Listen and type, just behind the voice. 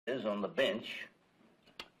Is on the bench,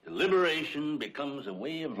 deliberation becomes a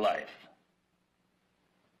way of life.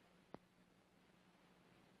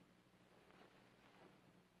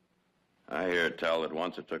 I hear tell that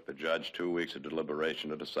once it took the judge 2 weeks of deliberation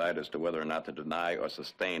to decide as to whether or not to deny or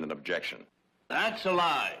sustain an objection. That's a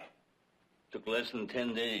lie. Took less than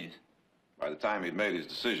 10 days. By the time he'd made his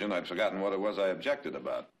decision, I'd forgotten what it was I objected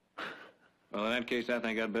about. Well, in that case, I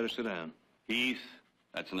think I'd better sit down. Heath,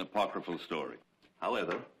 that's an apocryphal story.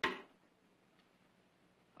 However,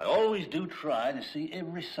 I always do try to see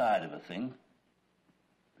every side of a thing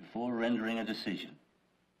before rendering a decision.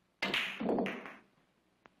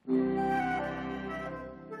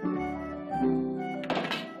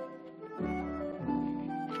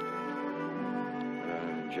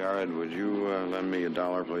 Jared, would you lend me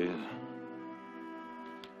 $1, please?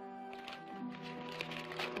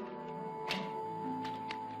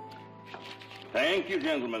 Thank you,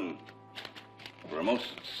 gentlemen, for a most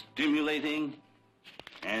stimulating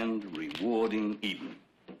and rewarding evening.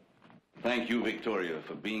 Thank you, Victoria,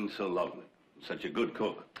 for being so lovely, such a good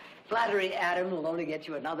cook. Flattery, Adam, will only get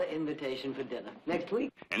you another invitation for dinner. Next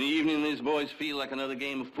week? Any evening these boys feel like another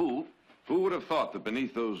game of pool. Who would have thought that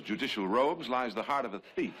beneath those judicial robes lies the heart of a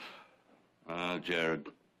thief? Ah, Jared,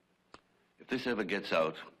 if this ever gets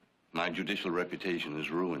out, my judicial reputation is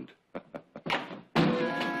ruined.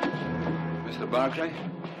 Mr. Barclay?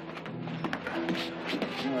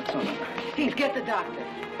 What's on it? Please get the doctor.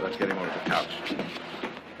 Let's get him over the couch.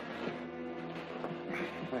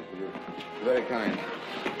 Thank you. Very kind.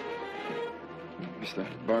 Mr.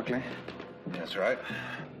 Barclay? That's right.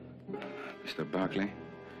 Mr. Barclay,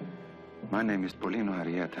 my name is Polino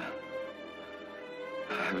Arrieta.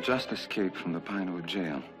 I have just escaped from the Pinewood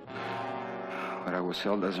jail, where I was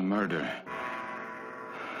held as a murderer.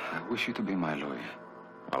 I wish you to be my lawyer.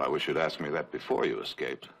 Well, I wish you'd asked me that before you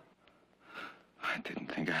escaped. I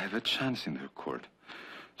didn't think I had a chance in their court,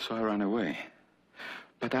 so I ran away.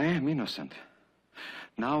 But I am innocent.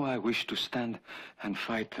 Now I wish to stand and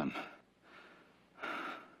fight them.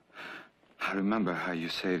 I remember how you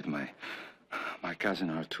saved my cousin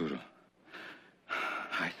Arturo.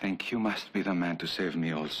 I think you must be the man to save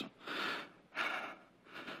me also.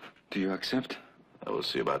 Do you accept? I will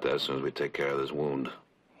see about that as soon as we take care of this wound.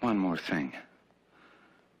 One more thing.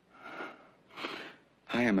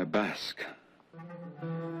 I am a Basque.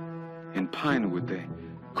 In Pinewood, they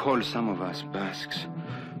call some of us Basques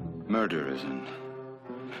murderers and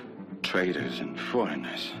traitors and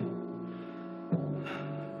foreigners.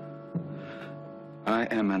 I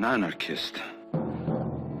am an anarchist.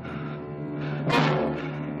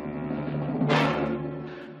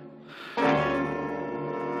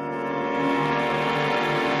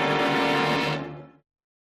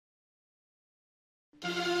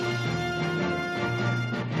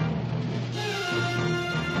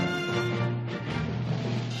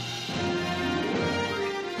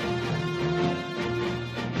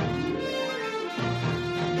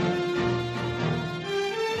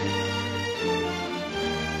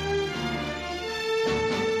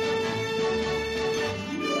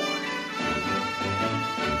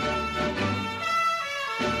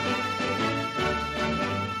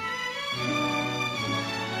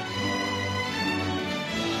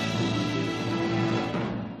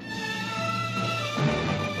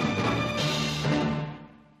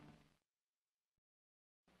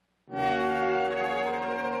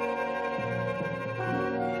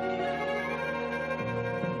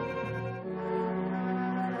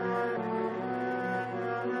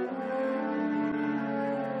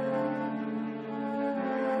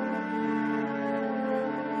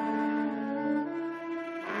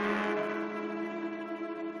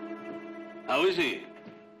 How is he?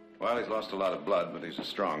 Well, he's lost a lot of blood, but he's a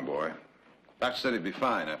strong boy. Doctor said he'd be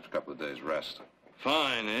fine after a couple of days' rest.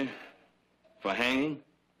 Fine, eh? For hanging?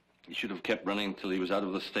 He should have kept running until he was out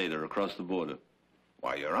of the state or across the border.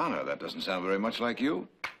 Why, Your Honor, that doesn't sound very much like you.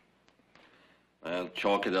 I'll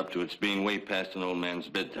chalk it up to it's being way past an old man's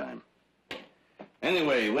bedtime.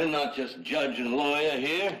 Anyway, we're not just judge and lawyer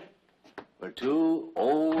here. We're two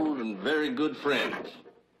old and very good friends.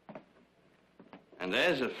 And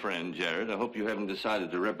as a friend, Jared, I hope you haven't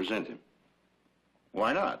decided to represent him.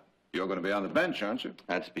 Why not? You're going to be on the bench, aren't you?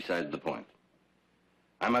 That's besides the point.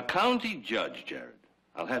 I'm a county judge, Jared.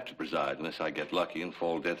 I'll have to preside unless I get lucky and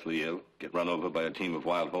fall deathly ill, get run over by a team of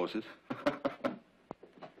wild horses.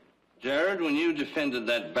 Jared, when you defended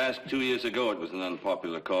that Basque 2 years ago, it was an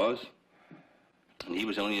unpopular cause. And he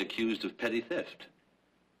was only accused of petty theft.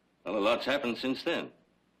 Well, a lot's happened since then.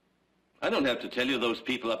 I don't have to tell you those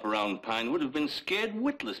people up around Pinewood have been scared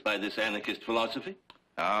witless by this anarchist philosophy.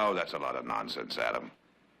 Oh, that's a lot of nonsense, Adam.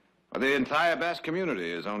 Well, the entire Basque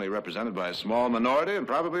community is only represented by a small minority, and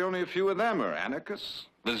probably only a few of them are anarchists.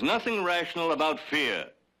 There's nothing rational about fear.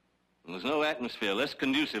 And there's no atmosphere less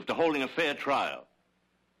conducive to holding a fair trial.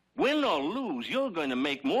 Win or lose, you're going to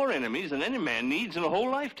make more enemies than any man needs in a whole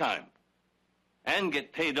lifetime. And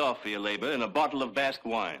get paid off for your labor in a bottle of Basque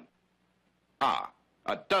wine. Ah,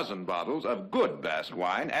 a dozen bottles of good Basque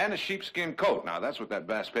wine and a sheepskin coat. Now, that's what that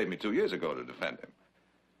Basque paid me 2 years ago to defend him.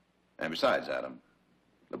 And besides, Adam,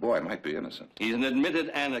 the boy might be innocent. He's an admitted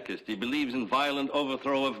anarchist. He believes in violent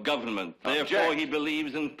overthrow of government. Therefore, he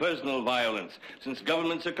believes in personal violence, since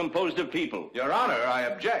governments are composed of people. Your Honor, I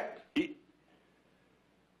object.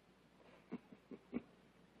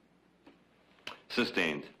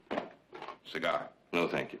 Sustained. Cigar. No,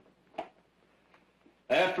 thank you.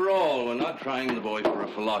 After all, we're not trying the boy for a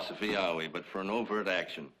philosophy, are we? But for an overt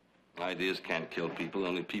action. Ideas can't kill people,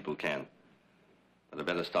 only people can. But I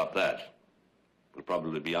better stop that. We'll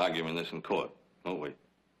probably be arguing this in court, won't we?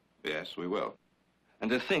 Yes, we will.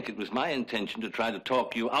 And to think it was my intention to try to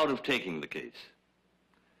talk you out of taking the case.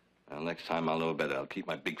 Well, next time I'll know better. I'll keep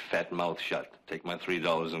my big fat mouth shut, take my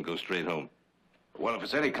 $3 and go straight home. Well, if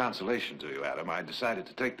it's any consolation to you, Adam, I decided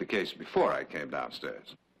to take the case before I came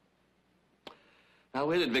downstairs. Now,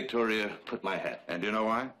 where did Victoria put my hat? And you know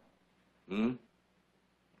why? Hmm?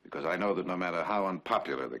 Because I know that no matter how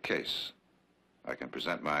unpopular the case, I can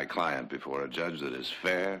present my client before a judge that is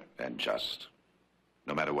fair and just,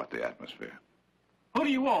 no matter what the atmosphere. Who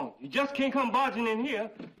do you want? You just can't come barging in here.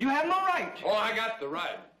 You have no right. Oh, I got the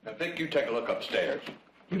right. I think you take a look upstairs.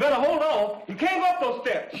 You better hold on. You can't go up those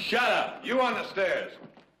steps. Shut up. You on the stairs.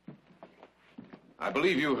 I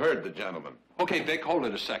believe you heard the gentleman. Okay, Vic, hold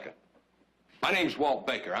it a second. My name's Walt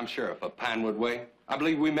Baker. I'm sheriff of Pinewood Way. I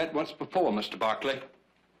believe we met once before, Mr. Barkley.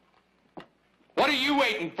 What are you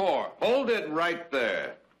waiting for? Hold it right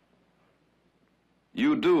there.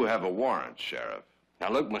 You do have a warrant, Sheriff. Now,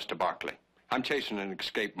 look, Mr. Barkley, I'm chasing an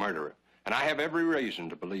escaped murderer, and I have every reason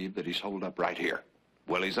to believe that he's holed up right here.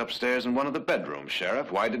 Well, he's upstairs in one of the bedrooms,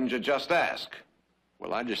 Sheriff. Why didn't you just ask?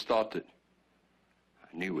 Well, I just thought that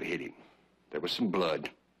I knew we hit him. There was some blood.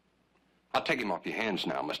 I'll take him off your hands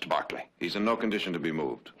now, Mr. Barkley. He's in no condition to be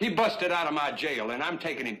moved. He busted out of my jail, and I'm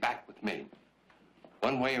taking him back with me.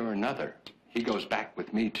 One way or another, he goes back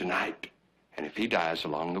with me tonight. And if he dies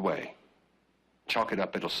along the way, chalk it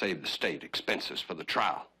up, it'll save the state expenses for the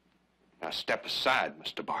trial. Now step aside,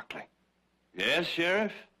 Mr. Barkley. Yes,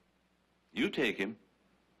 Sheriff? You take him.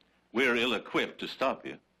 We're ill-equipped to stop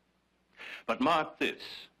you. But mark this.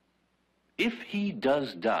 If he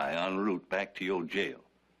does die en route back to your jail,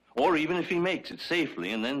 or even if he makes it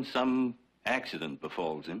safely and then some accident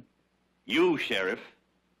befalls him, you, Sheriff,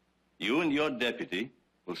 you and your deputy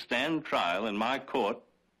will stand trial in my court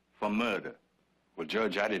for murder. Well,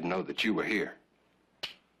 Judge, I didn't know that you were here.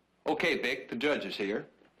 Okay, Vic, the judge is here.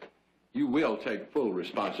 You will take full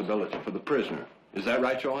responsibility for the prisoner. Is that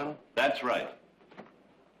right, Your Honor? That's right.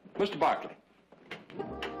 Mr. Barkley.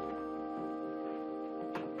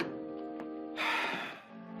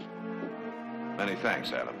 Many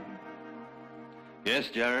thanks, Adam. Yes,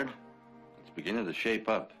 Jared. It's beginning to shape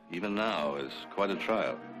up, even now, as quite a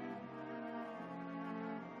trial.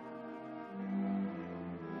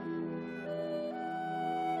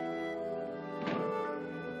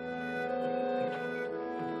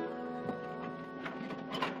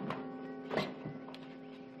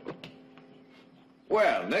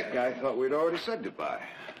 Well, Nick, I thought we'd already said goodbye.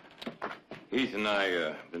 Heath and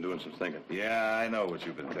I been doing some thinking. Yeah, I know what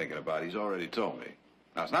you've been thinking about. He's already told me.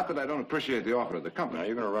 Now, it's not that I don't appreciate the offer of the company. Now,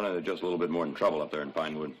 you're going to run into just a little bit more than trouble up there in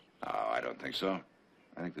Pinewood. Oh, I don't think so.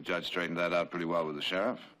 I think the judge straightened that out pretty well with the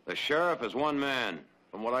sheriff. The sheriff is one man.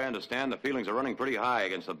 From what I understand, the feelings are running pretty high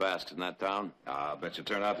against the Basques in that town. I'll bet you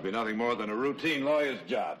turn out to be nothing more than a routine lawyer's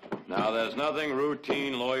job. Now, there's nothing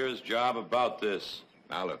routine lawyer's job about this.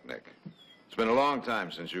 Now, look, Nick. It's been a long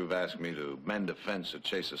time since you've asked me to mend a fence or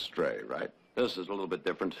chase a stray, right? This is a little bit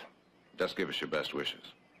different. Just give us your best wishes.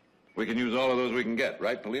 We can use all of those we can get,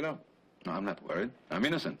 right, Polino? No, I'm not worried. I'm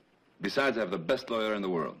innocent. Besides, I have the best lawyer in the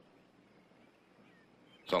world.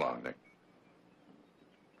 So long, Nick.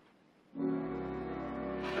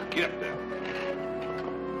 Get up there.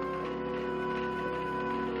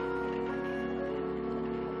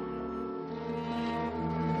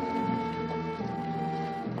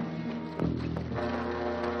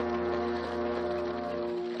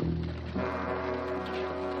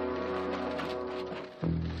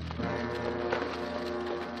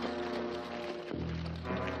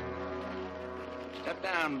 Step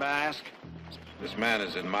down, Basque. This man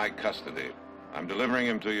is in my custody. I'm delivering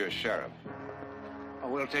him to your sheriff. Oh,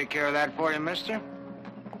 we'll take care of that for you, mister.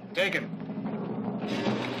 Take him.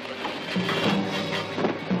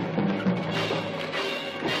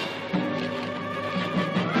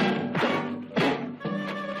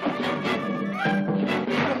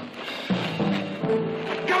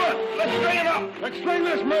 Let's bring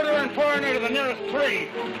this murderer and foreigner to the nearest tree.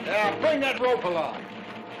 Yeah, bring that rope along.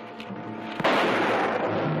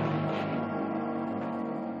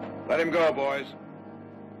 Let him go, boys.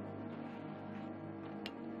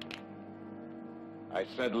 I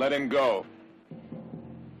said let him go.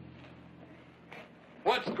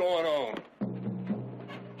 What's going on?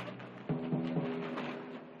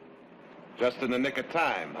 Just in the nick of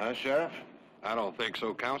time, huh, Sheriff? I don't think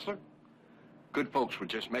so, Counselor. Good folks were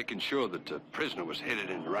just making sure that the prisoner was headed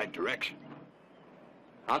in the right direction.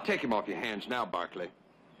 I'll take him off your hands now, Barkley.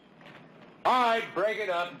 All right, break it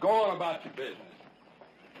up. Go on about your business.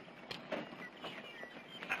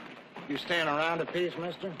 You staying around a piece,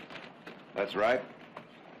 mister? That's right.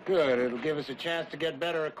 Good. It'll give us a chance to get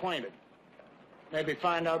better acquainted. Maybe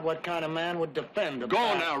find out what kind of man would defend a Go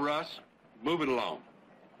on now, Russ. Move it along.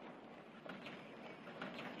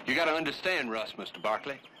 You got to understand, Russ, Mr.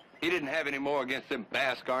 Barkley. He didn't have any more against them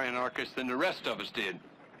Basque anarchists than the rest of us did.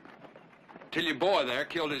 Till your boy there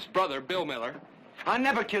killed his brother, Bill Miller. I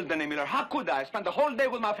never killed any Miller. How could I? I spent the whole day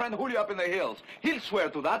with my friend Julio up in the hills. He'll swear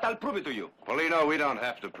to that. I'll prove it to you. Polino, we don't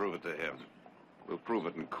have to prove it to him. We'll prove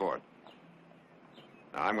it in court.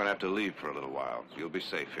 Now, I'm going to have to leave for a little while. You'll be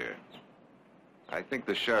safe here. I think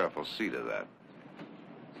the sheriff will see to that.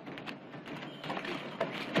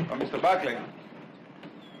 Oh, Mr. Barkley.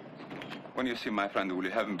 When you see my friend, will you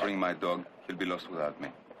have him bring my dog? He'll be lost without me.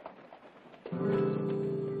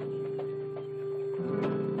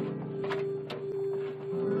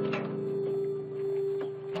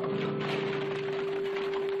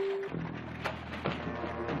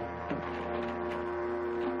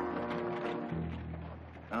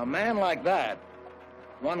 Now, a man like that,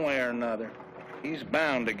 one way or another, he's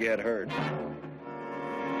bound to get hurt.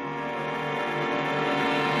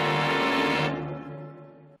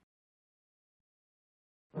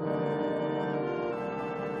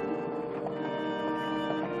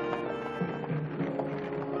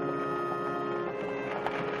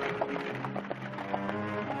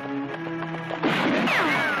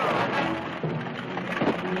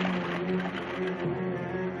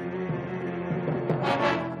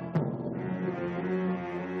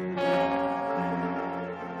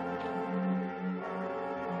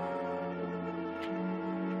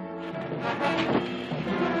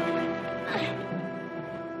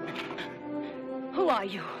 Who are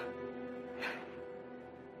you?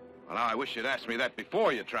 Well, now, I wish you'd asked me that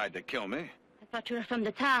before you tried to kill me. I thought you were from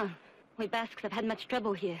the town. We Basques have had much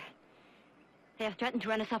trouble here. They have threatened to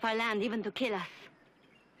run us off our land, even to kill us.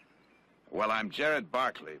 Well, I'm Jared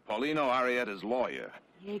Barkley, Paulino Arrieta's lawyer.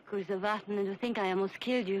 Acres of Aten, and to think I almost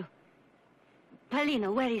killed you.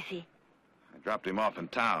 Paulino, where is he? I dropped him off in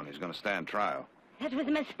town. He's going to stand trial. That was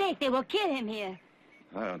a mistake. They will kill him here.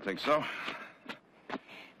 I don't think so.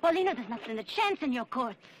 Paulino does not stand a chance in your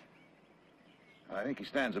courts. I think he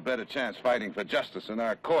stands a better chance fighting for justice in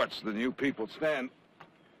our courts than you people stand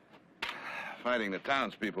fighting the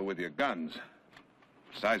townspeople with your guns.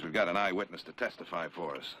 Besides, we've got an eyewitness to testify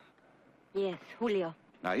for us. Yes, Julio.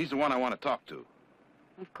 Now, he's the one I want to talk to.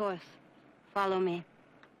 Of course. Follow me.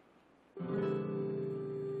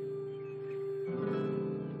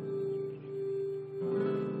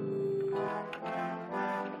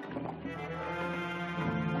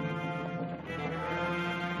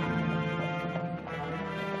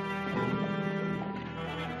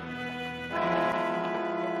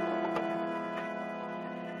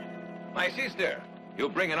 My sister, you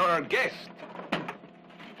bring an honored guest.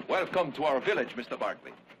 Welcome to our village, Mr.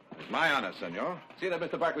 Barkley. It's my honor, senor. See that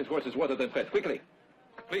Mr. Barkley's horse is watered and fed. Quickly.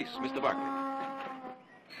 Please, Mr. Barkley.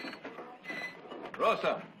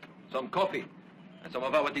 Rosa, some coffee and some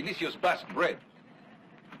of our delicious Basque bread.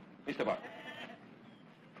 Mr. Barkley,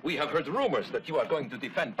 we have heard rumors that you are going to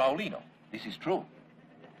defend Paulino. This is true.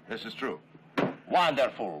 This is true.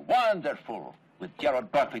 Wonderful, wonderful. With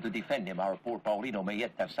Gerard Barkley to defend him, our poor Paulino may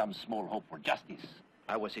yet have some small hope for justice.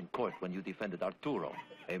 I was in court when you defended Arturo.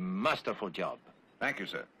 A masterful job. Thank you,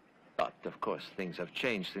 sir. But, of course, things have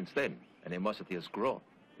changed since then. Animosity has grown.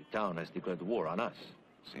 The town has declared war on us.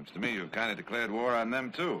 Seems to me you've kind of declared war on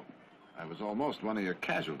them, too. I was almost one of your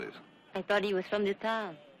casualties. I thought he was from the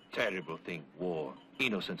town. Terrible thing, war.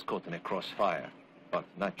 Innocents caught in a crossfire. But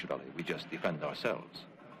naturally, we just defend ourselves.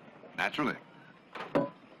 Naturally.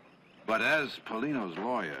 But as Paulino's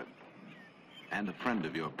lawyer and a friend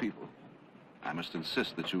of your people, I must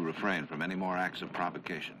insist that you refrain from any more acts of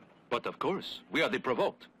provocation. But of course, we are the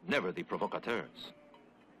provoked, never the provocateurs.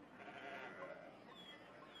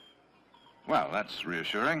 Well, that's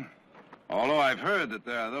reassuring. Although I've heard that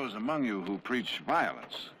there are those among you who preach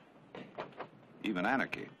violence, even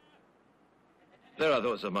anarchy. There are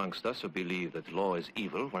those amongst us who believe that law is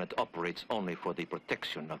evil when it operates only for the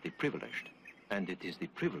protection of the privileged. And it is the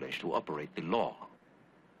privileged who operate the law.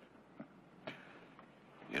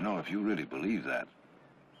 You know, if you really believe that,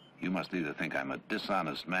 you must either think I'm a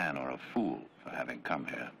dishonest man or a fool for having come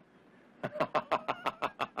here.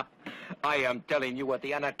 I am telling you what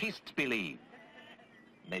the anarchists believe.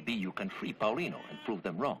 Maybe you can free Paulino and prove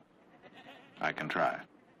them wrong. I can try.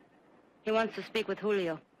 He wants to speak with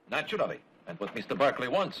Julio. Naturally. And what Mr. Barkley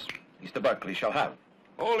wants, Mr. Barkley shall have.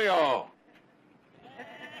 Julio!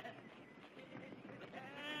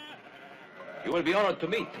 You will be honored to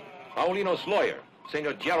meet Paulino's lawyer,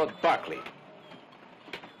 Senor Gerard Barkley.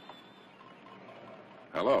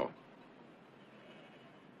 Hello.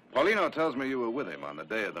 Paulino tells me you were with him on the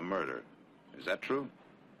day of the murder. Is that true?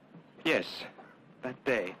 Yes, that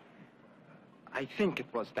day. I think it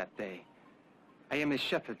was that day. I am a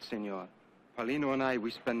shepherd, senor. Paulino and I,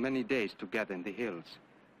 we spend many days together in the hills.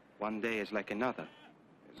 One day is like another.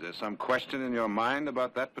 Is there some question in your mind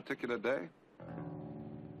about that particular day?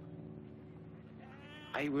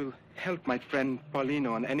 I will help my friend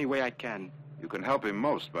Paulino in any way I can. You can help him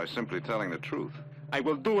most by simply telling the truth. I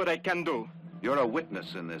will do what I can do. You're a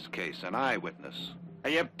witness in this case, an eyewitness. I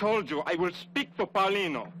have told you, I will speak for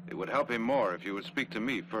Paulino. It would help him more if you would speak to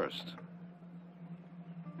me first.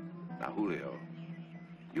 Now, Julio,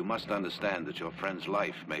 you must understand that your friend's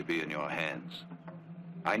life may be in your hands.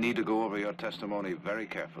 I need to go over your testimony very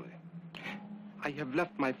carefully. I have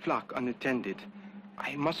left my flock unattended.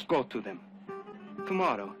 I must go to them.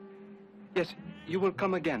 Tomorrow. Yes, you will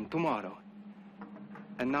come again tomorrow.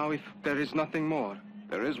 And now if there is nothing more.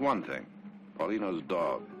 There is one thing. Paulino's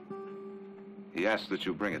dog. He asked that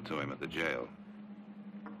you bring it to him at the jail.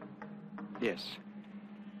 Yes.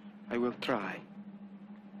 I will try.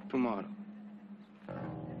 Tomorrow.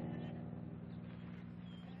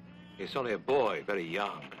 He's only a boy, very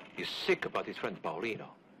young. He's sick about his friend Paulino.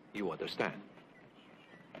 You understand?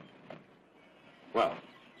 Well,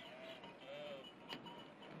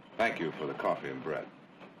 thank you for the coffee and bread.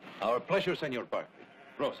 Our pleasure, Senor Barkley.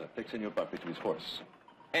 Rosa, take Senor Barkley to his horse.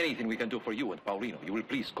 Anything we can do for you and Paulino, you will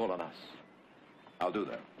please call on us. I'll do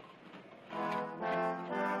that.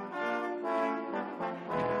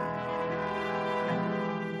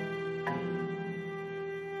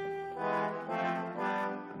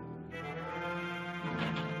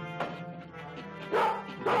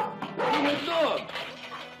 Dog!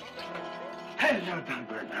 Hello, Don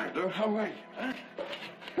Bernardo. How are you? Huh?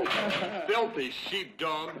 Filthy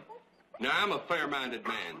sheepdog. Now, I'm a fair-minded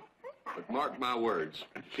man, but mark my words.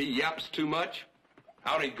 If he yaps too much,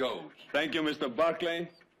 out he goes. Thank you, Mr. Barkley.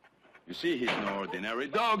 You see, he's no ordinary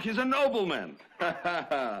dog. He's a nobleman.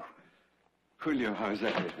 Julio, how's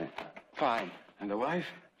everything? Fine. And the wife?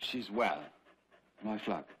 She's well. My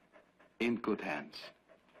flock? In good hands.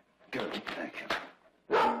 Good, thank you.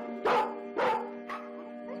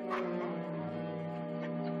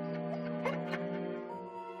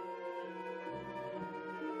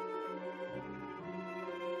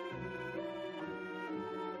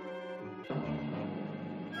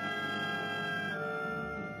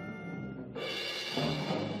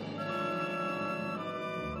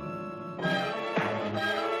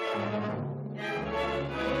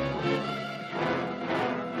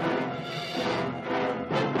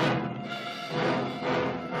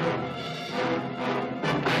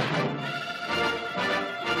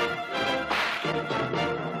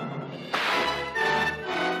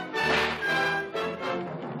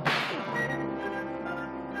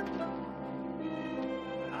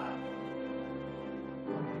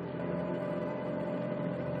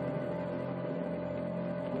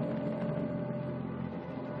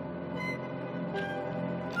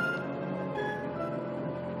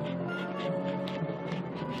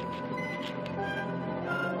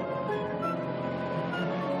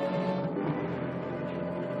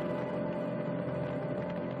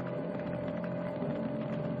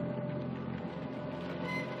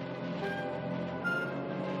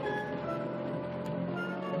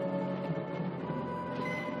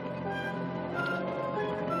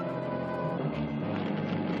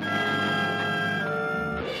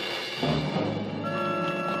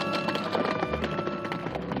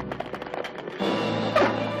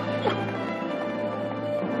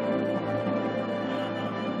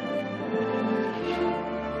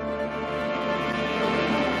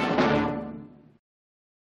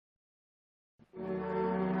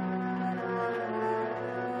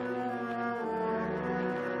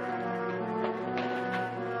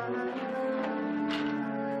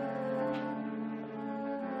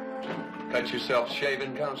 Got yourself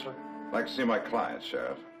shaving, Counselor? I'd like to see my client,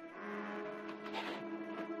 Sheriff.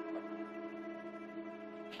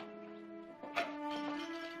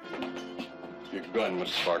 Your gun,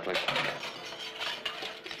 Mr. Barkley.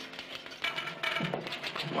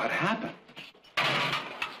 What happened?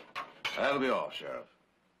 That'll be all, Sheriff.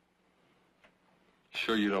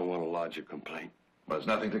 Sure you don't want to lodge a complaint? Well, there's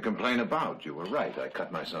nothing to complain about. You were right. I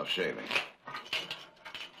cut myself shaving.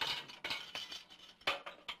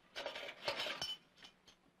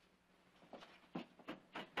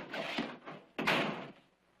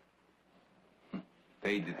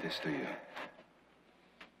 They did this to you.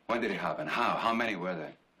 When did it happen? How? How many were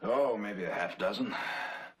there? Oh, maybe a half dozen.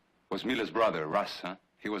 Was Miller's brother, Russ, huh?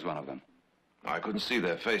 He was one of them. I couldn't see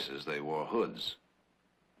their faces. They wore hoods.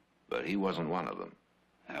 But he wasn't one of them.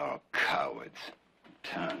 They're all cowards.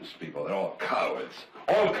 Townspeople, they're all cowards.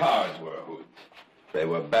 All cowards wear hoods. They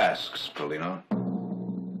were Basques, Polino.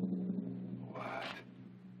 What?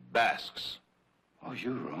 Basques. Oh,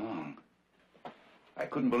 you're wrong. I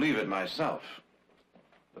couldn't believe it myself.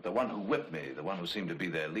 But the one who whipped me, the one who seemed to be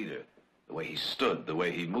their leader, the way he stood, the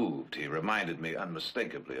way he moved, he reminded me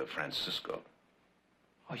unmistakably of Francisco.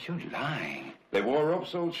 Oh, you're lying. They wore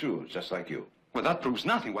rope-soled shoes, just like you. Well, that proves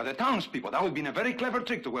nothing. Why, the townspeople. That would have been a very clever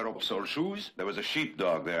trick to wear rope-soled shoes. There was a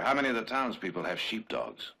sheepdog there. How many of the townspeople have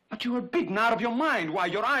sheepdogs? But you were beaten out of your mind. Why,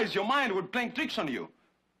 your eyes, your mind were playing tricks on you.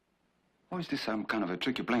 Oh, is this some kind of a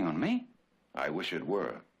trick you're playing on me? I wish it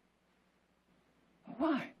were.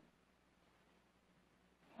 Why?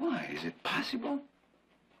 Why? Is it possible?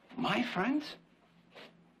 My friends?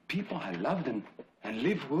 People I loved and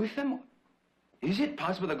lived with them? Is it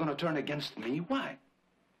possible they're going to turn against me? Why?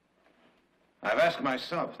 I've asked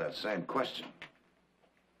myself that same question.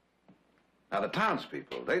 Now, the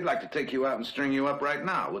townspeople, they'd like to take you out and string you up right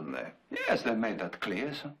now, wouldn't they? Yes, they made that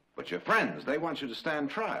clear, sir. But your friends, they want you to stand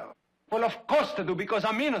trial. Well, of course they do, because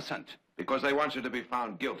I'm innocent. Because they want you to be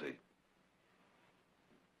found guilty.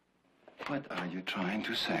 What are you trying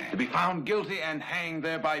to say? To be found guilty and hanged,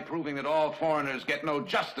 thereby proving that all foreigners get no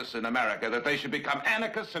justice in America, that they should become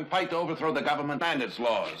anarchists and fight to overthrow the government and its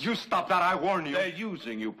laws. You stop that, I warn you. They're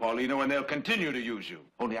using you, Paulino, and they'll continue to use you.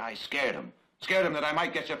 Only I scared them. Scared them that I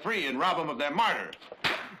might get you free and rob them of their martyr.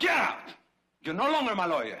 Get out! You're no longer my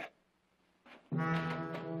lawyer.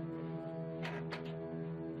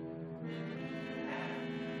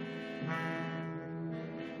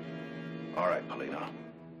 All right, Paulino.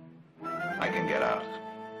 I can get out.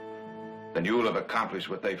 Then you'll have accomplished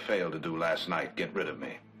what they failed to do last night. Get rid of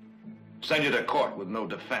me. Send you to court with no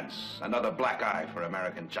defense. Another black eye for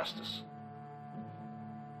American justice.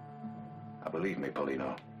 Now, believe me,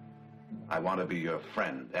 Paulino, I want to be your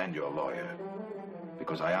friend and your lawyer.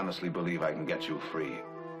 Because I honestly believe I can get you free.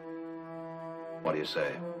 What do you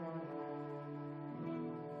say?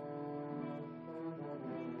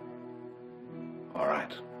 All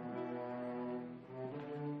right.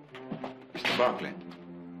 Mr. Barkley,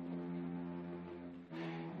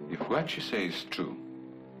 if what you say is true,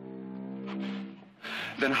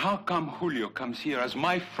 then how come Julio comes here as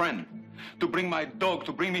my friend to bring my dog,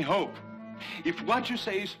 to bring me hope? If what you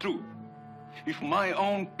say is true, if my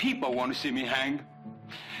own people want to see me hang,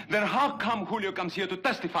 then how come Julio comes here to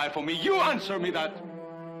testify for me? You answer me that.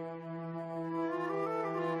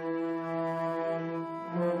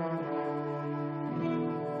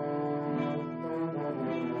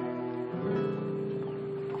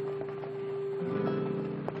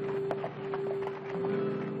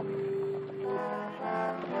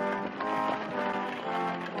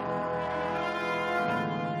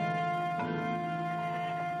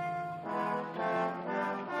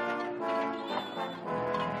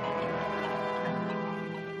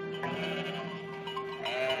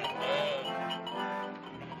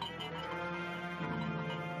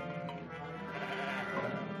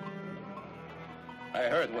 I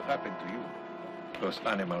heard what happened to you. Those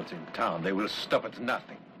animals in town, they will stop at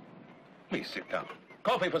nothing. Please sit down.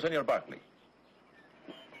 Coffee for Senor Barkley.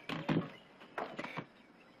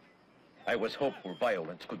 I was hopeful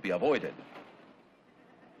violence could be avoided.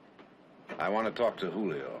 I want to talk to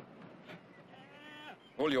Julio.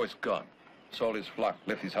 Julio is gone. Sold his flock,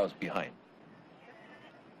 left his house behind.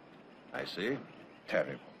 I see.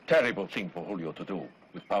 Terrible, terrible thing for Julio to do.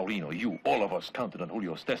 With Paulino, you, all of us counted on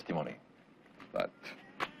Julio's testimony. But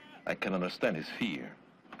I can understand his fear.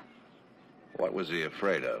 What was he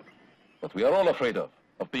afraid of? What we are all afraid of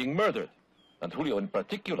being murdered. And Julio in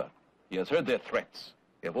particular. He has heard their threats.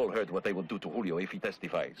 They have all heard what they will do to Julio if he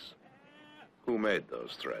testifies. Who made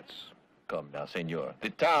those threats? Come now, senor.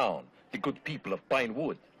 The town, the good people of Pine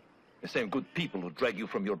Wood. The same good people who drag you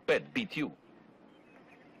from your bed, beat you.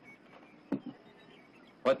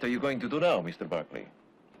 What are you going to do now, Mr. Barkley?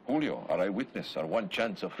 Julio, our eyewitness, our one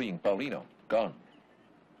chance of freeing Paulino, gone.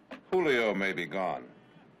 Julio may be gone,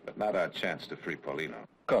 but not our chance to free Paulino.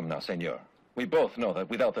 Come now, senor. We both know that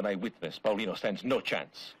without an eyewitness, Paulino stands no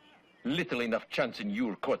chance. Little enough chance in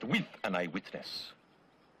your court with an eyewitness.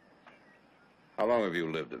 How long have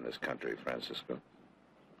you lived in this country, Francisco?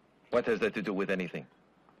 What has that to do with anything?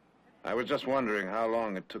 I was just wondering how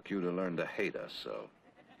long it took you to learn to hate us so.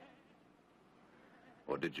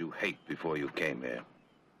 Or did you hate before you came here?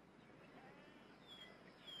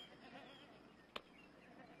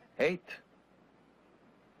 Hate?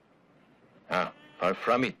 Ah, far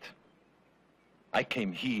from it. I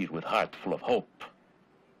came here with heart full of hope.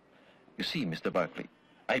 You see, Mr. Barkley,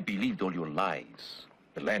 I believed all your lies.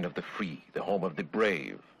 The land of the free, the home of the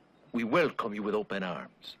brave. We welcome you with open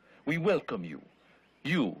arms. We welcome you.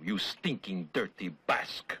 You stinking, dirty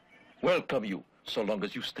Basque. Welcome you, so long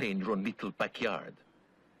as you stay in your own little backyard.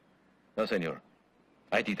 No, senor.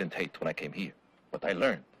 I didn't hate when I came here, but I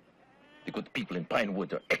learned. The good people in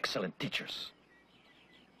Pinewood are excellent teachers.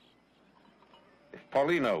 If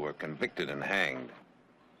Paulino were convicted and hanged,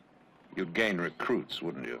 you'd gain recruits,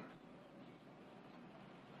 wouldn't you?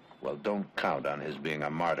 Well, don't count on his being a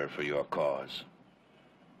martyr for your cause.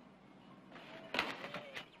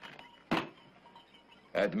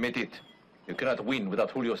 Admit it. You cannot win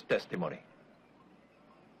without Julio's testimony.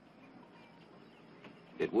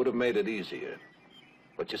 It would have made it easier.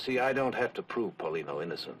 But you see, I don't have to prove Paulino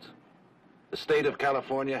innocent. The state of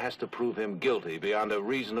California has to prove him guilty beyond a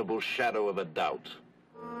reasonable shadow of a doubt.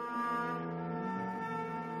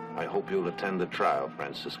 I hope you'll attend the trial,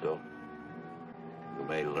 Francisco. You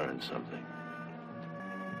may learn something.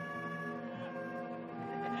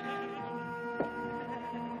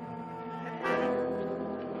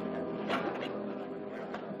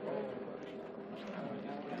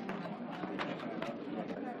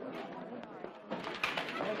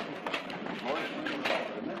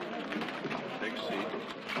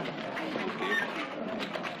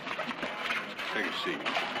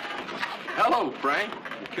 Hello, Frank.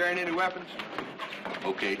 You carrying any weapons?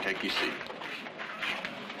 Okay, take your seat.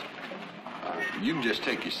 You can just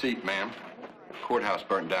take your seat, ma'am. The courthouse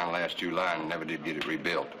burnt down last July and never did get it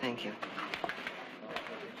rebuilt. Thank you.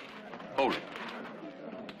 Hold it.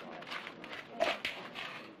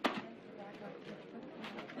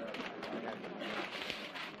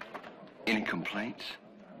 Any complaints?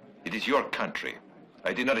 It is your country.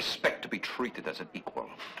 I did not expect to be treated as an equal.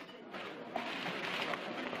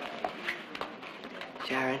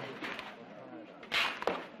 Jared,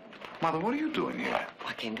 Mother, what are you doing here?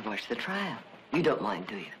 I came to watch the trial. You don't mind,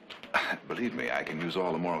 do you? Believe me, I can use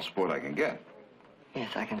all the moral support I can get.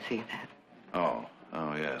 Yes, I can see that. Oh,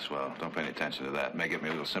 yes, well, don't pay any attention to that. May give me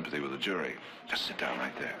a little sympathy with the jury. Just sit down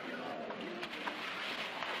right there.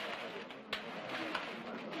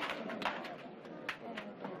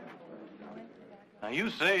 Now, you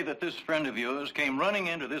say that this friend of yours came running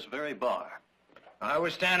into this very bar. I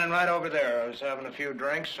was standing right over there. I was having a few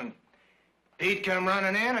drinks, and Pete came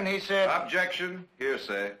running in, and he said... Objection.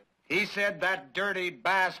 Hearsay. He said that dirty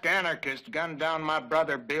Basque anarchist gunned down my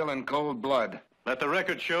brother Bill in cold blood. Let the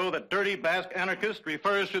record show that dirty Basque anarchist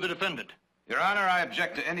refers to the defendant. Your Honor, I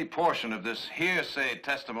object to any portion of this hearsay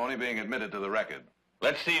testimony being admitted to the record.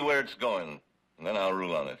 Let's see where it's going, and then I'll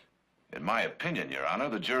rule on it. In my opinion, Your Honor,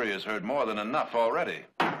 the jury has heard more than enough already.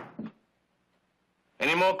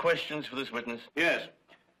 Any more questions for this witness? Yes.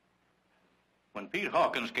 When Pete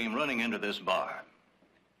Hawkins came running into this bar,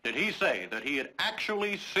 did he say that he had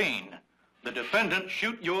actually seen the defendant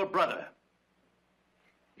shoot your brother?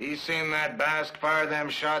 He's seen that Basque fire them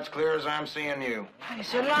shots clear as I'm seeing you.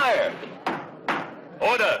 He's a liar.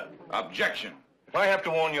 Order. Objection. If I have to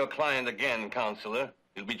warn your client again, Counselor,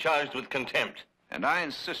 you'll be charged with contempt. And I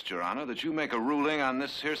insist, Your Honor, that you make a ruling on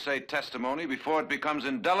this hearsay testimony before it becomes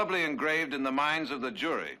indelibly engraved in the minds of the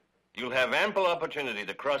jury. You'll have ample opportunity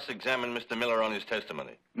to cross-examine Mr. Miller on his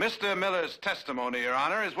testimony. Mr. Miller's testimony, Your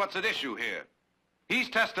Honor, is what's at issue here. He's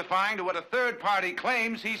testifying to what a third party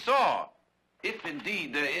claims he saw. If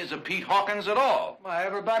indeed there is a Pete Hawkins at all. Well,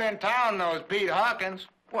 everybody in town knows Pete Hawkins.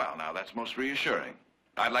 Well, now, that's most reassuring.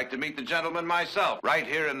 I'd like to meet the gentleman myself, right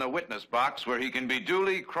here in the witness box where he can be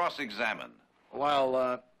duly cross-examined.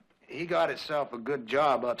 Well, he got himself a good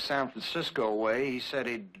job up San Francisco way. He said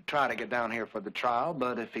he'd try to get down here for the trial,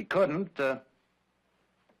 but if he couldn't,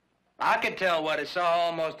 I could tell what he saw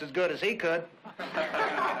almost as good as he could.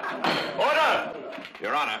 Order!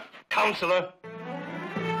 Your Honor. Counselor.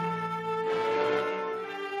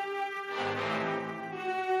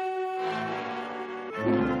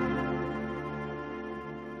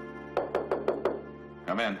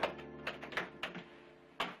 Come in.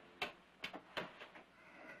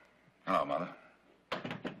 Hello, Mother.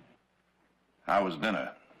 How was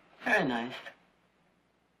dinner? Very nice.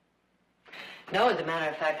 No, as a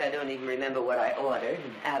matter of fact, I don't even remember what I ordered.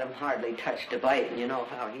 Adam hardly touched a bite, and you know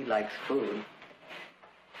how he likes food.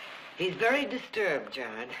 He's very disturbed,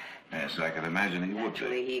 Gerard. Yes, I can imagine he would be.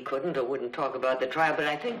 Actually, he couldn't or wouldn't talk about the trial, but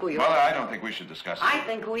I think we ought... Mother, I don't think we should discuss it. I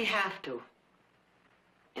think we have to.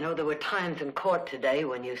 You know, there were times in court today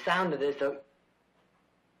when you sounded as though...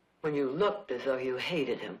 when you looked as though you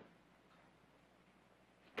hated him.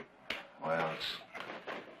 Well,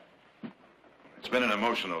 it's been an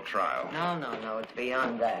emotional trial. No, it's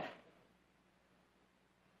beyond that.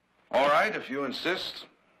 All right, if you insist.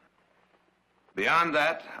 Beyond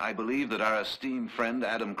that, I believe that our esteemed friend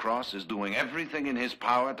Adam Cross is doing everything in his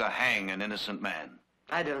power to hang an innocent man.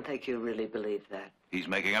 I don't think you really believe that. He's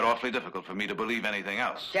making it awfully difficult for me to believe anything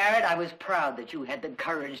else. Jared, I was proud that you had the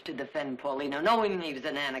courage to defend Paulino, knowing he was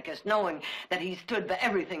an anarchist, knowing that he stood for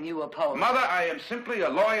everything you opposed. Mother, I am simply a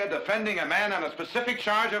lawyer defending a man on a specific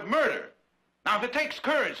charge of murder. Now, if it takes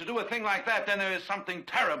courage to do a thing like that, then there is something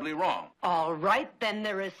terribly wrong. All right, then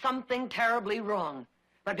there is something terribly wrong.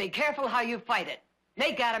 But be careful how you fight it.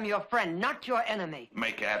 Make Adam your friend, not your enemy.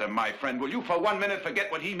 Make Adam my friend. Will you for 1 minute forget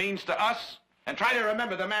what he means to us? And try to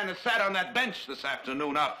remember the man that sat on that bench this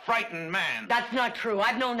afternoon, a frightened man. That's not true.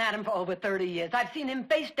 I've known Adam for over 30 years. I've seen him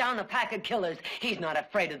face down a pack of killers. He's not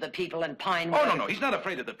afraid of the people in Pinewood. Oh, no, he's not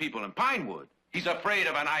afraid of the people in Pinewood. He's afraid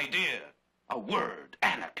of an idea, a word,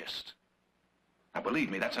 anarchist. Now,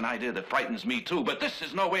 believe me, that's an idea that frightens me, too, but this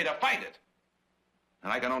is no way to fight it.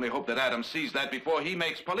 And I can only hope that Adam sees that before he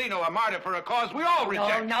makes Paulino a martyr for a cause we all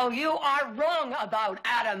reject. No, you are wrong about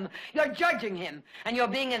Adam. You're judging him, and you're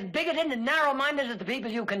being as bigoted and narrow-minded as the people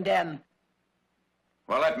you condemn.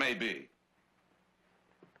 Well, that may be.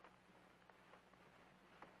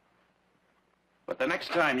 But the next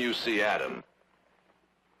time you see Adam,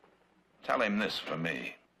 tell him this for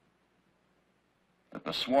me. That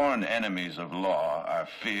the sworn enemies of law are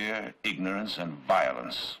fear, ignorance, and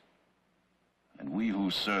violence. And we who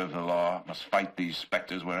serve the law must fight these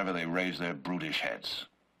specters wherever they raise their brutish heads.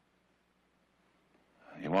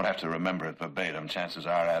 You won't have to remember it verbatim. Chances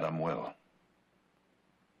are Adam will.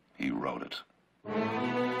 He wrote it.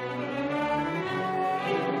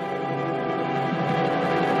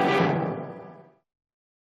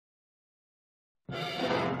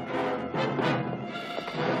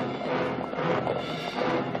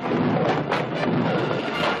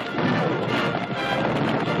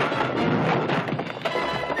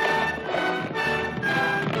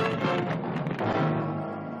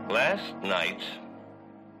 Last night,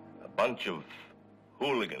 a bunch of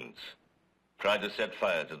hooligans tried to set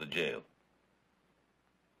fire to the jail.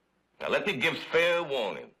 Now, let me give fair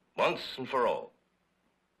warning, once and for all.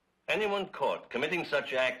 Anyone caught committing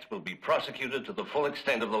such acts will be prosecuted to the full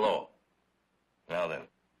extent of the law. Now then,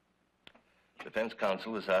 defense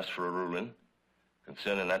counsel has asked for a ruling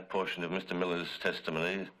concerning that portion of Mr. Miller's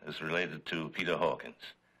testimony as related to Peter Hawkins.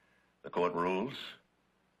 The court rules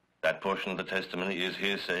that portion of the testimony is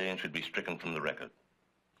hearsay and should be stricken from the record.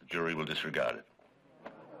 The jury will disregard it.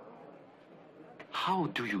 How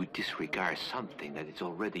do you disregard something that is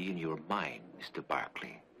already in your mind, Mr.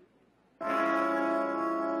 Barkley?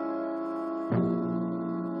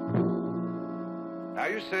 Now,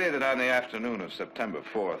 you say that on the afternoon of September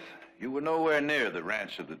 4th, you were nowhere near the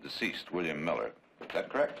ranch of the deceased, William Miller. Is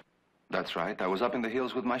that correct? That's right. I was up in the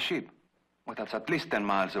hills with my sheep. Well, that's at least 10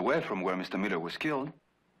 miles away from where Mr. Miller was killed.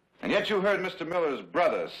 And yet you heard Mr. Miller's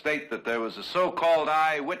brother state that there was a so-called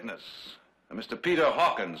eyewitness, a Mr. Peter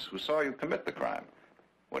Hawkins, who saw you commit the crime.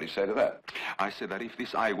 What do you say to that? I said that if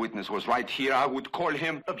this eyewitness was right here, I would call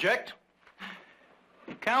him... Object.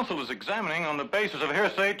 Counsel is examining on the basis of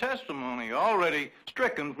hearsay testimony, already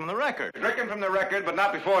stricken from the record. Stricken from the record, but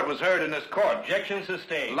not before it was heard in this court. Objection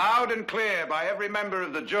sustained. Loud and clear by every member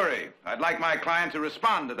of the jury. I'd like my client to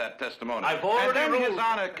respond to that testimony. I've already and then ruled. His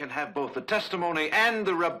Honor can have both the testimony and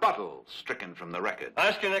the rebuttal stricken from the record.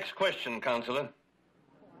 Ask your next question, Counselor.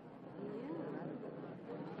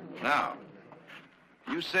 Now,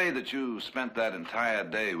 you say that you spent that entire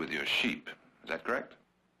day with your sheep. Is that correct?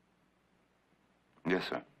 Yes,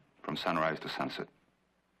 sir. From sunrise to sunset.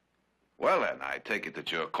 Well, then, I take it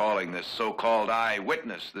that you're calling this so-called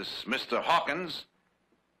eyewitness, this Mr. Hawkins,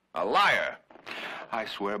 a liar. I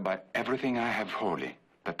swear by everything I have holy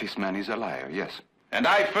that this man is a liar, yes. And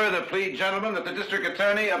I further plead, gentlemen, that the district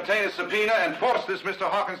attorney obtain a subpoena and force this Mr.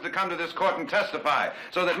 Hawkins to come to this court and testify,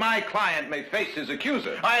 so that my client may face his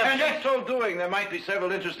accuser. And in so doing, there might be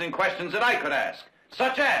several interesting questions that I could ask,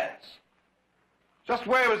 such as... just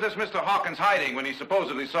where was this Mr. Hawkins hiding when he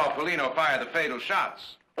supposedly saw Paulino fire the fatal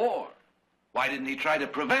shots? Or, Why didn't he try to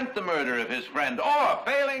prevent the murder of his friend? Or,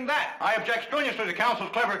 failing that... I object strenuously to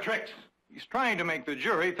counsel's clever tricks. He's trying to make the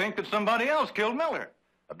jury think that somebody else killed Miller.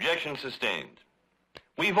 Objection sustained.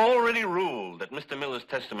 We've already ruled that Mr. Miller's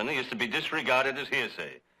testimony is to be disregarded as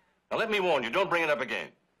hearsay. Now, let me warn you, don't bring it up again.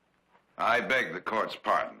 I beg the court's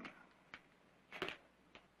pardon.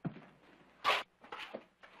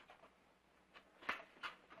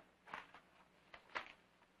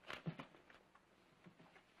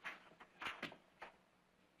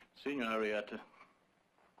 Senor Arrieta,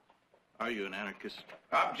 are you an anarchist?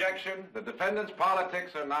 Objection. The defendant's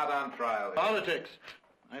politics are not on trial. Politics?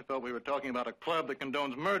 I thought we were talking about a club that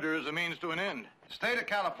condones murder as a means to an end. The state of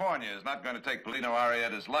California is not going to take Polino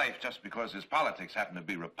Arrieta's life just because his politics happen to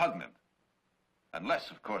be repugnant.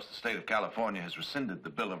 Unless, of course, the state of California has rescinded the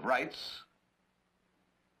Bill of Rights.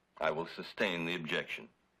 I will sustain the objection.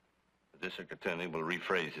 The district attorney will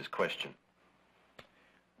rephrase his question.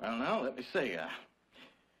 Well, now, let me see.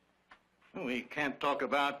 We can't talk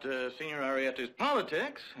about Senor Arrieta's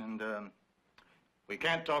politics, and we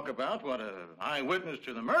can't talk about what an eyewitness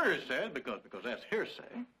to the murder said, because that's hearsay.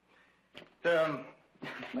 It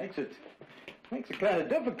makes it kind of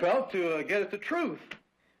difficult to get at the truth.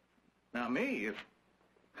 Now, me,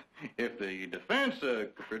 if the defense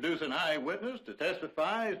could produce an eyewitness to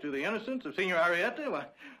testify as to the innocence of Senor Arrieta, well,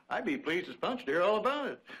 I'd be pleased as punch to hear all about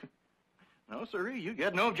it. No, sirree, you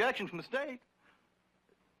get no objection from the state.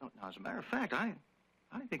 Now, as a matter of fact, I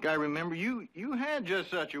think I remember you had just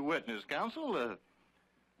such a witness, counsel.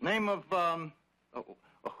 Name of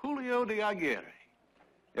Julio de Aguirre.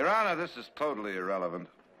 Your Honor, this is totally irrelevant.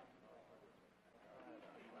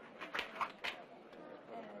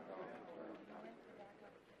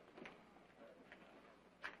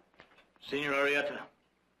 Senor Arrieta,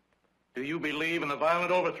 do you believe in the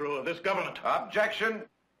violent overthrow of this government? Objection.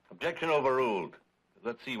 Objection overruled.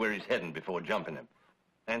 Let's see where he's heading before jumping him.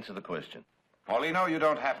 Answer the question. Paulino, you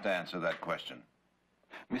don't have to answer that question.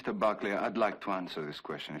 Mr. Buckley, I'd like to answer this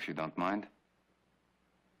question, if you don't mind.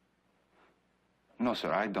 No,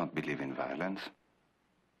 sir, I don't believe in violence.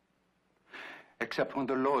 Except when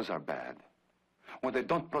the laws are bad. When they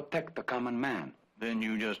don't protect the common man. Then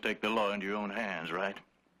you just take the law into your own hands, right?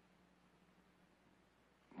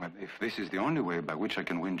 Well, if this is the only way by which I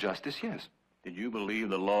can win justice, yes. Did you believe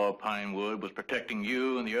the law of Pinewood was protecting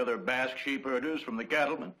you and the other Basque sheep herders from the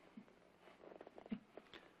cattlemen?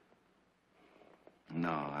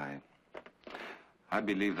 No, I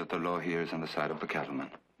believe that the law here is on the side of the cattleman.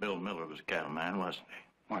 Bill Miller was a cattleman, wasn't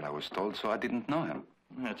he? Well, I was told so. I didn't know him.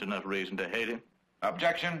 That's enough reason to hate him.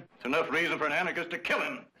 Objection. It's enough reason for an anarchist to kill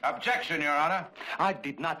him. Objection, Your Honor. I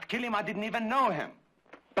did not kill him. I didn't even know him.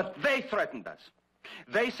 But they threatened us.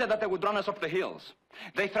 They said that they would run us off the hills.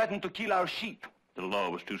 They threatened to kill our sheep. The law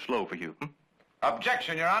was too slow for you.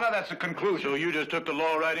 Objection, Your Honor. That's a conclusion. So you just took the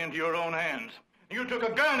law right into your own hands. You took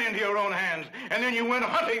a gun into your own hands, and then you went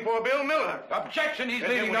hunting for Bill Miller. Objection. He's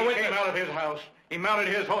and leaving then the when he witness. came out of his house, he mounted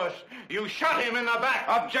his horse. You shot him in the back.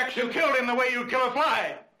 Objection. You killed him the way you kill a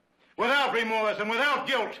fly. Without remorse and without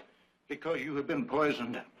guilt. Because you have been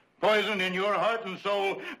poisoned. Poisoned in your heart and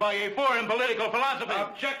soul by a foreign political philosophy.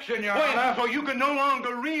 Objection, Your Poisoned Honor. so you can no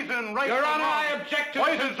longer reason right Your from Honor, wrong. I object to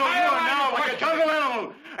Poisoned so you are now like a jungle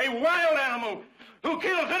animal, a wild animal, who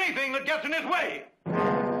kills anything that gets in his way.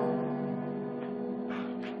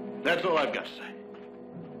 That's all I've got to say.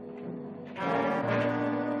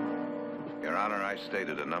 Your Honor, I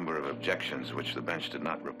stated a number of objections which the bench did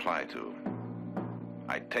not reply to.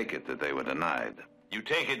 I take it that they were denied. You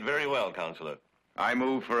take it very well, Counselor. I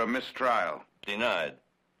move for a mistrial. Denied.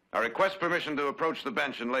 I request permission to approach the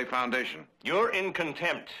bench and lay foundation. You're in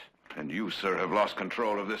contempt. And you, sir, have lost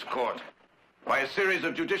control of this court by a series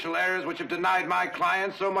of judicial errors which have denied my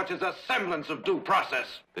client so much as a semblance of due process.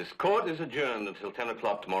 This court is adjourned until 10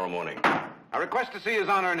 o'clock tomorrow morning. I request to see His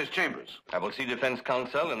Honor in his chambers. I will see defense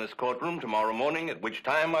counsel in this courtroom tomorrow morning, at which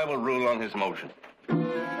time I will rule on his motion.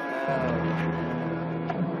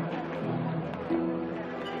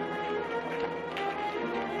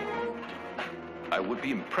 I would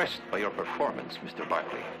be impressed by your performance, Mr.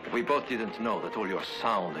 Barkley, if we both didn't know that all your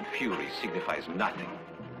sound and fury signifies nothing,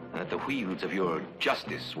 and that the wheels of your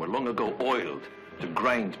justice were long ago oiled to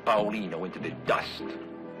grind Paulino into the dust.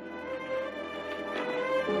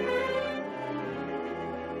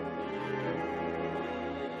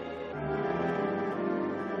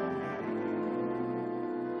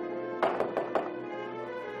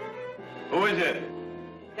 Who is it?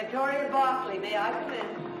 Victoria Barkley, may I come in?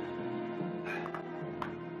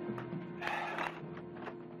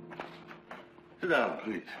 Sit down,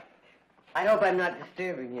 please. I hope I'm not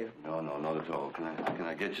disturbing you. No, not at all. Can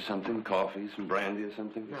I get you something? Coffee, some brandy or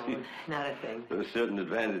something? No, not a thing. There are certain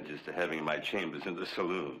advantages to having my chambers in the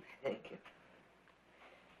saloon. Thank you.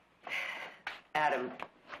 Adam,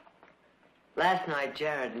 last night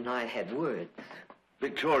Jared and I had words.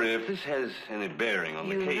 Victoria, if this has any bearing on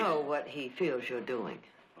the case... You know what he feels you're doing.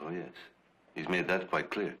 Oh, yes. He's made that quite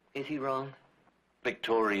clear. Is he wrong?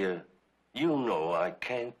 Victoria, you know I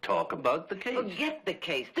can't talk about the case. Forget the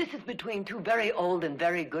case. This is between two very old and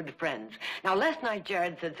very good friends. Now, last night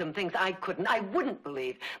Jared said some things I wouldn't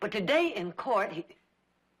believe. But today in court, he...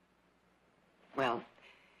 Well,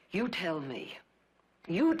 you tell me.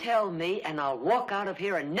 You tell me, and I'll walk out of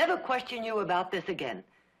here and never question you about this again.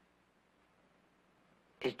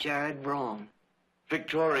 Is Jared wrong?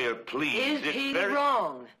 Victoria, please. Is he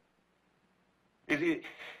wrong?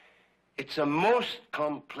 It's a most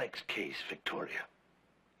complex case, Victoria.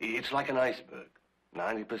 It's like an iceberg.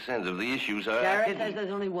 90% of the issues are Jared hidden. says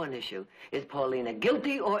there's only one issue. Is Paulina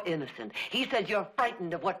guilty or innocent? He says you're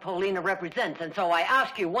frightened of what Paulina represents, and so I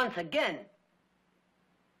ask you once again,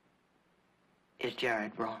 is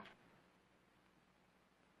Jared wrong?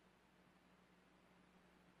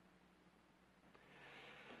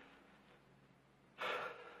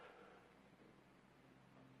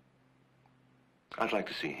 I'd like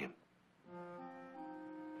to see him.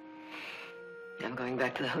 I'm going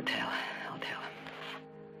back to the hotel. I'll tell him.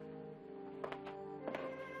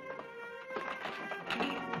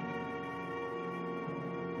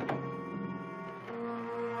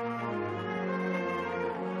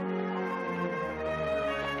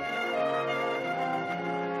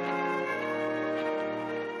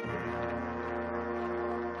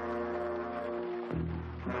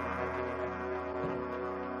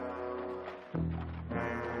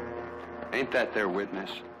 Ain't that their witness?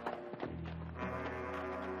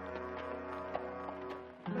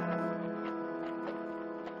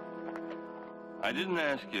 I didn't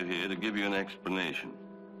ask you here to give you an explanation.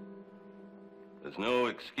 There's no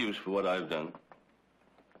excuse for what I've done.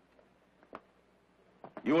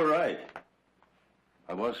 You were right.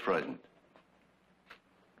 I was frightened.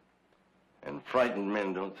 And frightened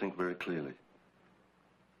men don't think very clearly.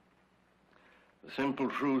 The simple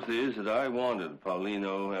truth is that I wanted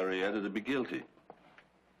Paulino Arrieta to be guilty.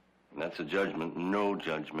 And that's a judgment no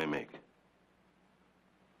judge may make.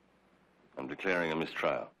 I'm declaring a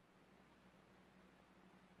mistrial.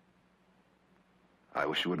 I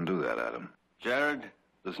wish you wouldn't do that, Adam. Jared,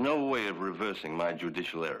 there's no way of reversing my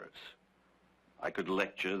judicial errors. I could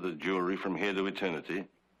lecture the jury from here to eternity,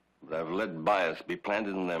 but I've let bias be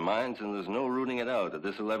planted in their minds, and there's no rooting it out at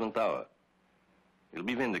this 11th hour. He'll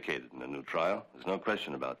be vindicated in a new trial. There's no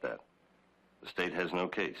question about that. The state has no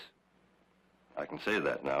case. I can say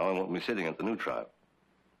that now. I won't be sitting at the new trial.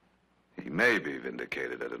 He may be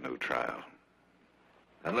vindicated at a new trial.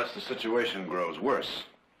 Unless the situation grows worse.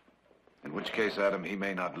 In which case, Adam, he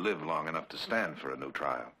may not live long enough to stand for a new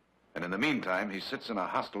trial. And in the meantime, he sits in a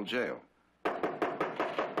hostile jail.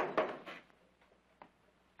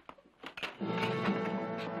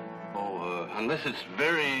 Unless it's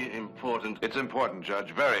very important. It's important,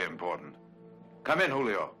 Judge. Very important. Come in,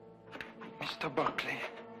 Julio. Mr. Buckley.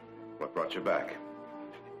 What brought you back?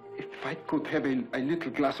 If I could have a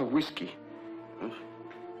little glass of whiskey. Huh?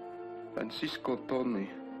 Francisco told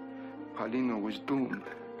me Paulino was doomed,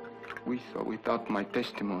 with or without my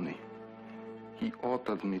testimony. He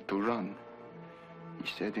ordered me to run. He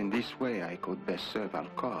said in this way I could best serve our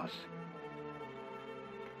cause.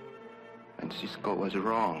 Francisco was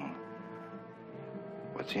wrong.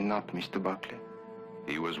 Was he not, Mr. Buckley?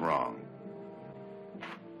 He was wrong.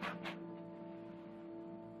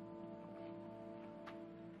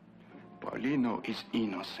 Paulino is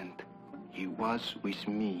innocent. He was with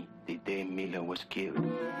me the day Miller was killed.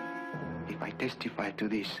 If I testify to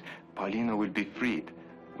this, Paulino will be freed.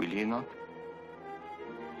 Will he not?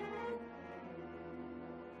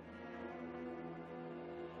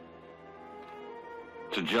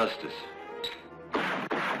 To justice.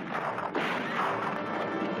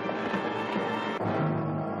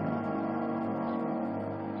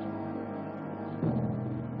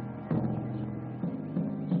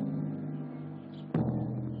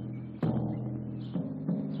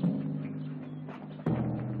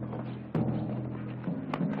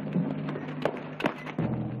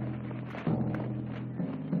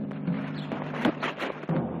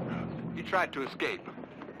 Tried to escape.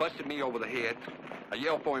 Busted me over the head. I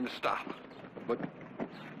yelled for him to stop. But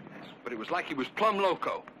it was like he was plumb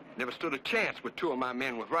loco. Never stood a chance with two of my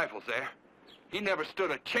men with rifles there. He never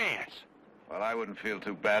stood a chance. Well, I wouldn't feel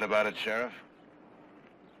too bad about it, Sheriff.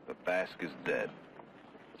 The Basque is dead.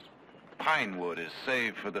 Pinewood is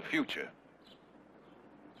saved for the future.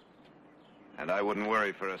 And I wouldn't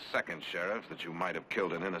worry for a second, Sheriff, that you might have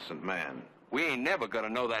killed an innocent man. We ain't never gonna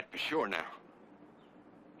know that for sure now.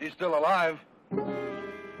 He's still alive.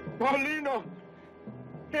 Paulino!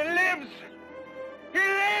 He lives! He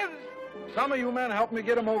lives! Some of you men help me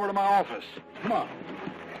get him over to my office. Come on.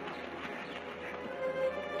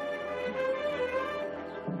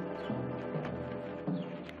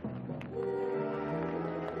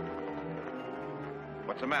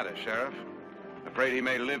 What's the matter, Sheriff? Afraid he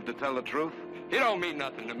may live to tell the truth? It don't mean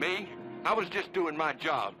nothing to me. I was just doing my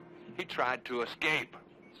job. He tried to escape.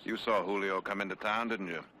 You saw Julio come into town, didn't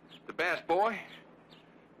you? The bass boy?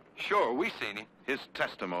 Sure, we seen him. His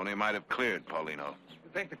testimony might have cleared Paulino. You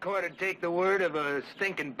think the court would take the word of a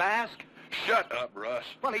stinking Basque? Shut up, Russ.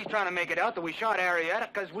 Well, he's trying to make it out that we shot Arrieta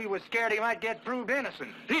because we were scared he might get proved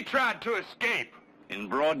innocent. He tried to escape. In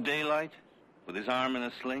broad daylight? With his arm in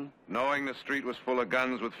a sling? Knowing the street was full of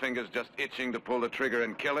guns with fingers just itching to pull the trigger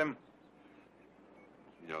and kill him?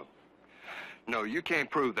 No, you can't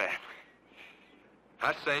prove that.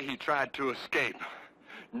 I say he tried to escape.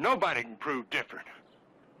 Nobody can prove different.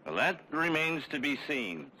 Well, that remains to be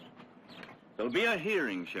seen. There'll be a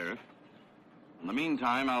hearing, Sheriff. In the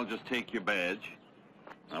meantime, I'll just take your badge.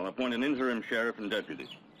 I'll appoint an interim sheriff and deputy.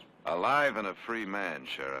 Alive and a free man,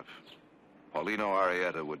 Sheriff. Paulino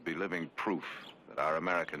Arrieta would be living proof that our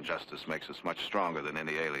American justice makes us much stronger than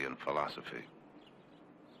any alien philosophy.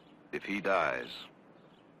 If he dies,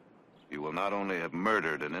 you will not only have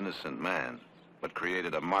murdered an innocent man, but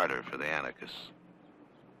created a martyr for the anarchists.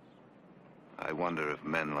 I wonder if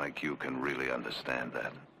men like you can really understand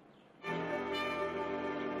that.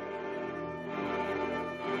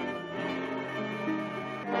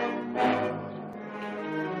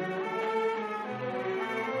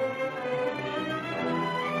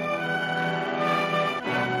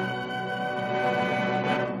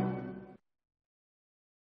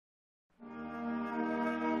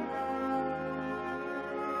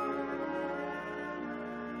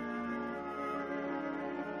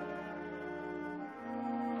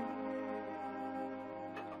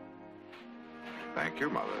 Thank your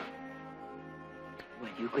mother.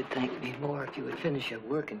 Well, you could thank me more if you would finish your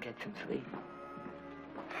work and get some sleep.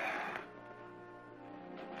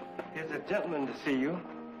 Here's a gentleman to see you.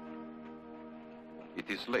 It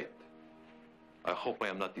is late. I hope I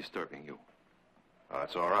am not disturbing you. Oh,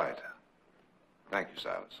 that's all right. Thank you,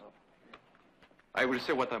 Silas. I will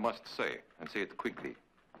say what I must say, and say it quickly.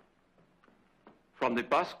 From the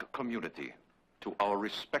Basque community to our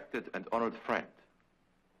respected and honored friend,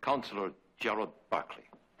 Councilor Gerard Barkley.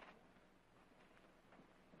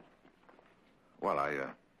 Well,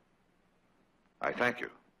 I thank you.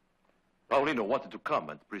 Paulino wanted to come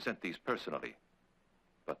and present these personally,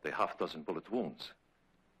 but the half-dozen bullet wounds.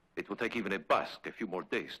 It will take even a Basque a few more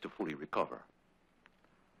days to fully recover.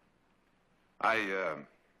 I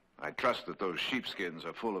trust that those sheepskins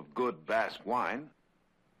are full of good Basque wine.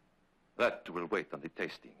 That will wait on the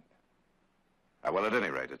tasting. Well, at any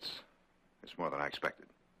rate, it's more than I expected.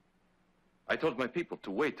 I told my people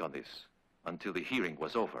to wait on this until the hearing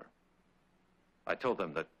was over. I told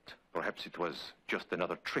them that perhaps it was just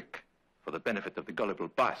another trick for the benefit of the gullible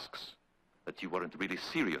Basques, that you weren't really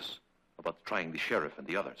serious about trying the sheriff and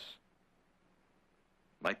the others.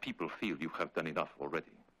 My people feel you have done enough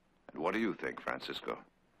already. And what do you think, Francisco?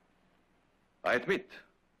 I admit,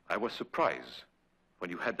 I was surprised when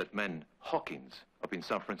you had that man Hawkins up in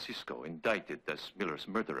San Francisco indicted as Miller's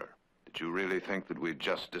murderer. Did you really think that we'd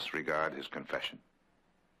just disregard his confession?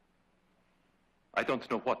 I don't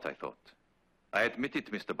know what I thought. I admit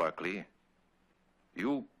it, Mr. Barkley.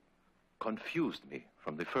 You confused me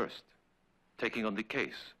from the first, taking on the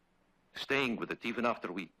case, staying with it even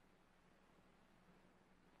after we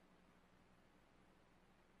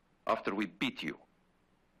beat you.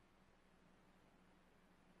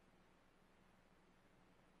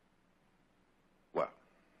 Well,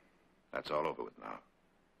 that's all over with now.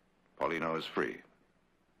 Paulino is free.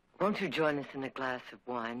 Won't you join us in a glass of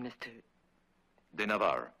wine, Mr. De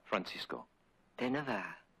Navarre, Francisco. De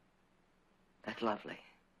Navarre. That's lovely.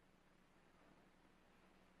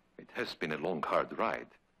 It has been a long, hard ride,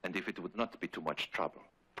 and if it would not be too much trouble.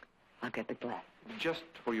 I'll get the glass. Just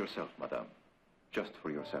for yourself, madame. Just for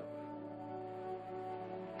yourself.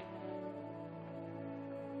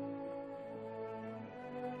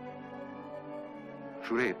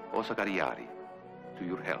 Jure Osagariari, to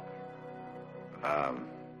your health.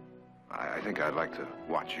 I think I'd like to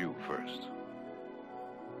watch you first.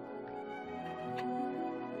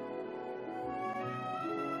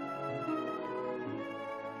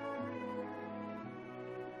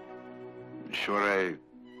 Jure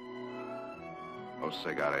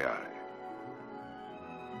Osagariari.